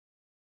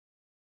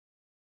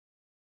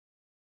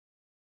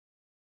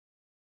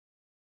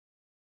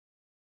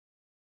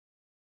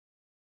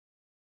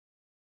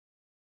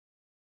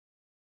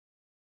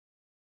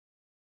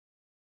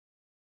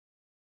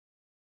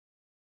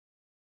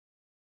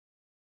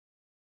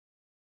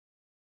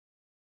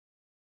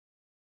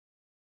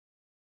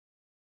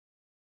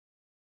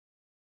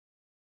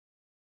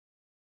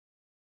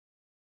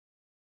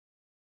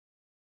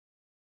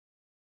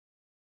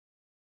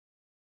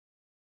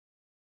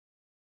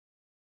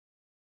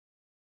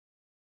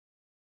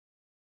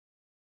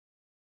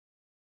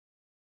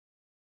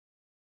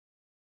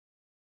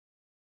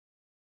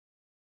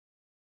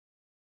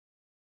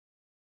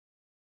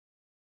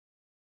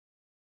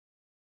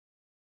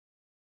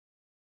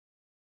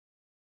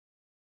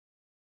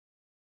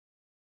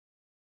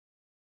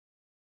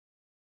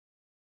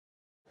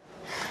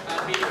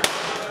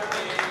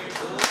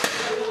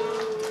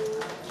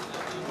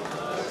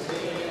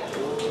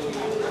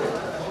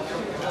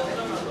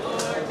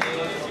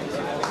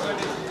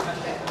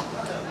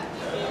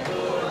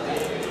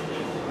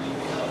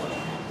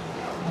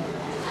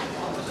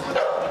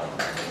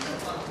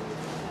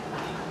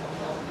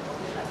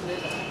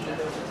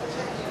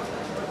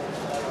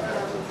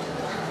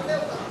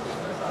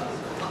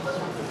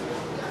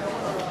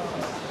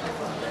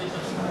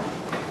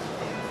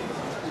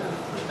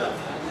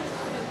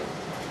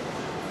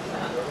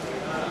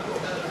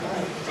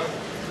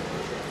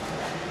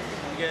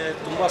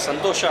ತುಂಬ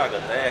ಸಂತೋಷ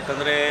ಆಗುತ್ತೆ.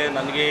 ಯಾಕಂದರೆ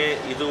ನನಗೆ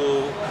ಇದು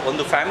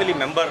ಒಂದು ಫ್ಯಾಮಿಲಿ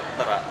ಮೆಂಬರ್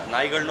ಥರ,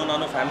 ನಾಯಿಗಳನ್ನೂ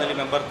ನಾನು ಫ್ಯಾಮಿಲಿ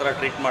ಮೆಂಬರ್ ಥರ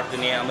ಟ್ರೀಟ್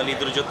ಮಾಡ್ತೀನಿ. ಆಮೇಲೆ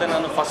ಇದ್ರ ಜೊತೆ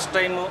ನಾನು ಫಸ್ಟ್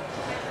ಟೈಮು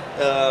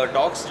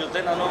ಡಾಗ್ಸ್ ಜೊತೆ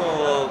ನಾನು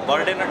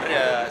ಬರ್ಡೇನ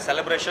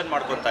ಸೆಲೆಬ್ರೇಷನ್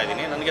ಮಾಡ್ಕೊತಾ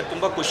ಇದ್ದೀನಿ. ನನಗೆ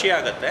ತುಂಬ ಖುಷಿ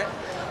ಆಗುತ್ತೆ.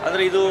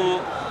 ಅಂದರೆ ಇದು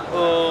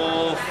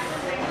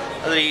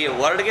ಅಂದರೆ ಈ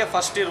ವರ್ಲ್ಡ್ಗೆ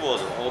ಫಸ್ಟ್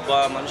ಇರ್ಬೋದು. ಒಬ್ಬ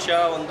ಮನುಷ್ಯ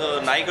ಒಂದು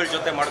ನಾಯಿಗಳ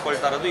ಜೊತೆ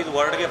ಮಾಡ್ಕೊಳ್ತಾ ಇರೋದು ಇದು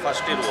ವರ್ಲ್ಡ್ಗೆ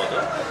ಫಸ್ಟ್ ಇರ್ಬೋದು.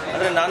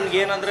 ಅಂದರೆ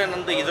ನನಗೇನಂದರೆ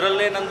ನಂದು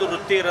ಇದರಲ್ಲೇ ನಂದು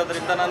ವೃತ್ತಿ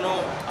ಇರೋದ್ರಿಂದ, ನಾನು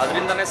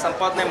ಅದರಿಂದನೇ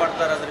ಸಂಪಾದನೆ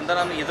ಮಾಡ್ತಾ ಇರೋದ್ರಿಂದ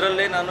ನಾನು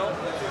ಇದರಲ್ಲೇ ನಾನು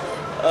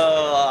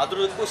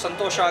ಅದ್ರಕ್ಕೂ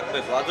ಸಂತೋಷ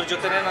ಆಗಬೇಕು, ಅದ್ರ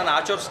ಜೊತೆನೇ ನಾನು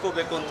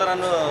ಆಚರಿಸ್ಕೋಬೇಕು ಅಂತ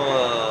ನಾನು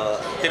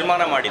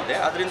ತೀರ್ಮಾನ ಮಾಡಿದ್ದೆ.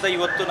 ಅದರಿಂದ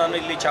ಇವತ್ತು ನಾನು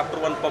ಇಲ್ಲಿ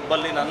ಚಾಪ್ಟರ್ 1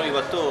 ಪಬ್ಬಲ್ಲಿ ನಾನು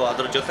ಇವತ್ತು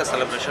ಅದ್ರ ಜೊತೆ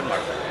ಸೆಲೆಬ್ರೇಷನ್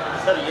ಮಾಡ್ತಾ ಇದ್ದೀನಿ.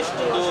 ಸರ್,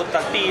 ಎಷ್ಟು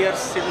 30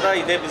 ಇಯರ್ಸಿಂದ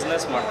ಇದೇ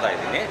ಬಿಸ್ನೆಸ್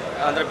ಮಾಡ್ತಾಯಿದ್ದೀನಿ.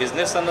 ಅಂದರೆ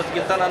ಬಿಸ್ನೆಸ್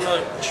ಅನ್ನೋದಕ್ಕಿಂತ ನಾನು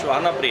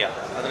ಶ್ವಾನಪ್ರಿಯ.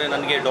 ಅಂದರೆ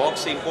ನನಗೆ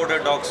dogs,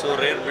 imported dogs,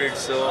 rare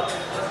breeds,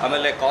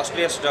 ಆಮೇಲೆ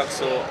ಕಾಸ್ಟ್ಲಿಯಸ್ಟ್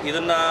ಡಾಗ್ಸು,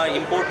 ಇದನ್ನು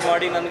ಇಂಪೋರ್ಟ್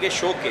ಮಾಡಿ ನನಗೆ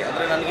ಶೋಕಿ.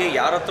 ಅಂದರೆ ನನಗೆ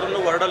ಯಾರ ಹತ್ರನೂ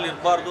ವರ್ಲ್ಡಲ್ಲಿ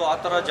ಇರಬಾರ್ದು ಆ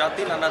ಥರ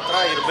ಜಾತಿ ನನ್ನ ಹತ್ರ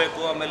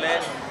ಇರಬೇಕು. ಆಮೇಲೆ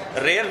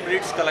ರೇರ್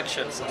ಬ್ರೀಡ್ಸ್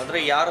ಕಲೆಕ್ಷನ್ಸ್, ಅಂದರೆ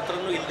ಯಾರ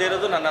ಹತ್ರನೂ ಇಲ್ಲದೇ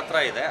ಇರೋದು ನನ್ನ ಹತ್ರ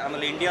ಇದೆ.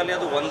 ಆಮೇಲೆ ಇಂಡಿಯಾಲಿ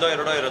ಅದು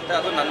 1-2 ಇರುತ್ತೆ,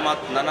 ಅದು ನನ್ನ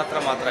ಹತ್ರ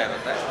ಮಾತ್ರ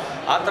ಇರುತ್ತೆ.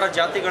 ಆ ಥರ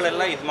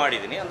ಜಾತಿಗಳೆಲ್ಲ ಇದು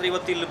ಮಾಡಿದ್ದೀನಿ. ಅಂದರೆ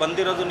ಇವತ್ತು ಇಲ್ಲಿ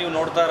ಬಂದಿರೋದು ನೀವು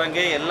ನೋಡ್ತಾ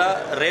ಇರೋಂಗೆ ಎಲ್ಲ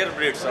ರೇರ್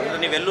ಬ್ರೀಡ್ಸ್, ಅಂದರೆ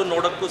ನೀವೆಲ್ಲೂ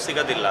ನೋಡೋಕ್ಕೂ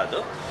ಸಿಗೋದಿಲ್ಲ.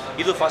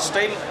 ಇದು ಫಸ್ಟ್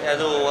ಟೈಮ್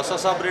ಅದು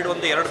ಹೊಸ ಬ್ರೀಡ್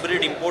ಒಂದು 2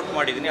 ಬ್ರೀಡ್ ಇಂಪೋರ್ಟ್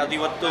ಮಾಡಿದ್ದೀನಿ. ಅದು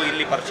ಇವತ್ತು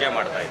ಇಲ್ಲಿ ಪರಿಚಯ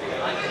ಮಾಡ್ತಾಯಿದ್ದೀನಿ.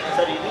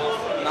 ಸರ್, ಇದು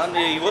ನಾನು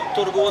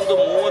ಇವತ್ತವರೆಗೂ ಒಂದು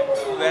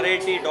 30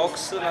 ವೆರೈಟಿ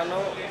ಡಾಗ್ಸ್ ನಾನು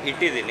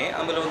ಇಟ್ಟಿದ್ದೀನಿ.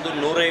 ಆಮೇಲೆ ಒಂದು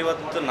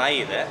 150 ನಾಯಿ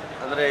ಇದೆ.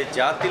 ಅಂದರೆ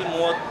ಜಾತಿಲಿ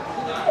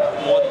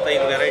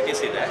 35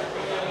 ವೆರೈಟೀಸ್ ಇದೆ.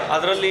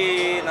 ಅದರಲ್ಲಿ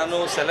ನಾನು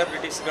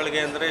ಸೆಲೆಬ್ರಿಟೀಸ್ಗಳಿಗೆ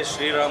ಅಂದರೆ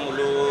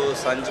ಶ್ರೀರಾಮುಲು,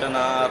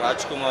 ಸಂಜನಾ,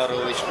 ರಾಜ್ಕುಮಾರು,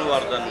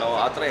 ವಿಷ್ಣುವರ್ಧನ್,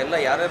 ಆ ಥರ ಎಲ್ಲ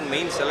ಯಾರ್ಯಾರು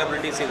ಮೇಯ್ನ್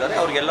ಸೆಲೆಬ್ರಿಟೀಸ್ ಇದ್ದಾರೆ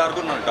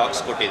ಅವ್ರಿಗೆಲ್ಲರಿಗೂ ನಾನು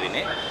ಡಾಗ್ಸ್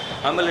ಕೊಟ್ಟಿದ್ದೀನಿ.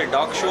 ಆಮೇಲೆ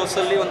ಡಾಗ್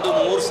ಶೋಸಲ್ಲಿ ಒಂದು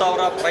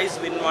 3000 ಪ್ರೈಸ್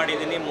ವಿನ್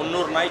ಮಾಡಿದ್ದೀನಿ.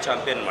 300 ನಾಯಿ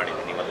ಚಾಂಪಿಯನ್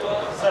ಮಾಡಿದ್ದೀನಿ ಇವತ್ತು.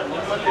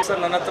 ಸರ್,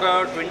 ನನ್ನ ಹತ್ರ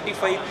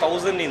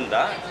 25,000ಇಂದ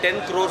 10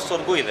 crores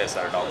ಇದೆ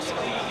ಸರ್ ಡಾಗ್ಸ್.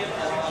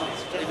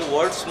 ಇದು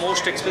ವರ್ಲ್ಡ್ಸ್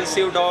ಮೋಸ್ಟ್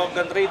ಎಕ್ಸ್ಪೆನ್ಸಿವ್ ಡಾಗ್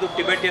ಅಂದರೆ ಇದು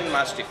ಟಿಬೆಟಿಯನ್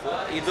ಮಾಸ್ಟಿಫ್.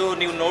 ಇದು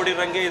ನೀವು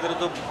ನೋಡಿರೋಂಗೆ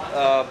ಇದರದ್ದು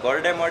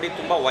ಬರ್ಡೇ ಮಾಡಿ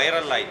ತುಂಬ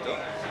ವೈರಲ್ ಆಯಿತು.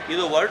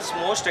 ಇದು ವರ್ಲ್ಡ್ಸ್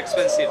ಮೋಸ್ಟ್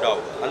ಎಕ್ಸ್ಪೆನ್ಸಿವ್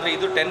ಡಾಗ್. ಅಂದರೆ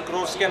ಇದು 10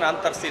 crores ನಾನು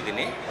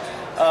ತರಿಸಿದ್ದೀನಿ.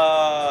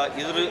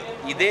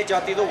 ಇದೇ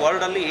ಜಾತಿದು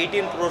ವರ್ಲ್ಡಲ್ಲಿ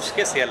 18 crores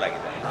ಸೇಲ್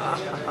ಆಗಿದೆ.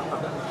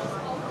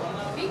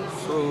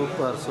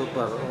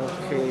 ಸೂಪರ್.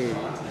 ಓಕೆ.